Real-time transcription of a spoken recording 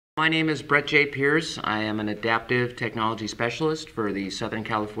My name is Brett J. Pierce. I am an adaptive technology specialist for the Southern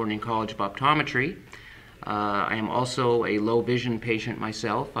California College of Optometry. I am also a low vision patient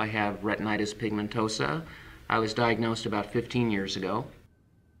myself. I have retinitis pigmentosa. I was diagnosed about 15 years ago.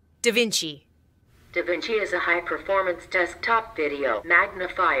 DaVinci. DaVinci is a high-performance desktop video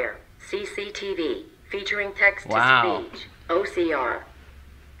magnifier, CCTV, featuring text-to-speech, OCR,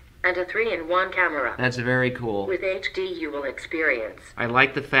 and a 3-in-1 camera. That's very cool. With HD you will experience I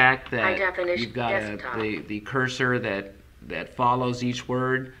like the fact that high-definition you've got desktop. the cursor that follows each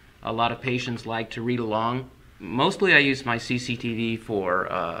word. A lot of patients like to read along. Mostly I use my CCTV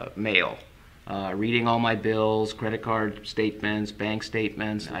for mail. Reading all my bills, credit card statements, bank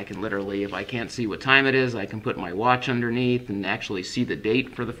statements. I can literally, if I can't see what time it is, I can put my watch underneath and actually see the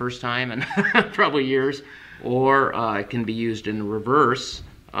date for the first time in probably years. Or it can be used in reverse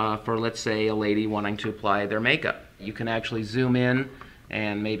for, let's say, a lady wanting to apply their makeup. You can actually zoom in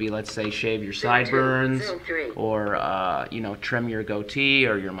and maybe, let's say, shave your sideburns, or trim your goatee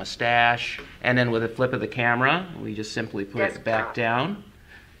or your mustache. And then with a flip of the camera, we just simply put it back down,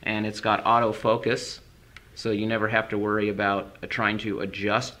 and it's got autofocus, so you never have to worry about trying to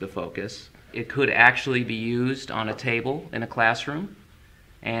adjust the focus. It could actually be used on a table in a classroom,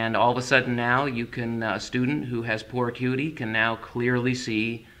 and all of a sudden now you can, a student who has poor acuity can now clearly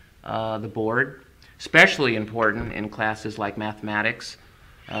see the board. Especially important in classes like mathematics,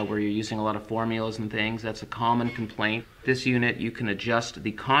 where you're using a lot of formulas and things. That's a common complaint. This unit, you can adjust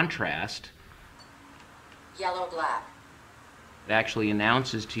the contrast. Yellow-black. It actually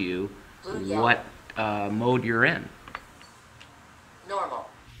announces to you what mode you're in. Normal.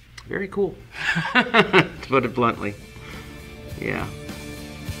 Very cool, to put it bluntly. Yeah.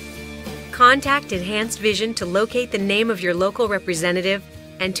 Contact Enhanced Vision to locate the name of your local representative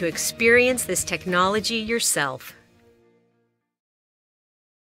and to experience this technology yourself.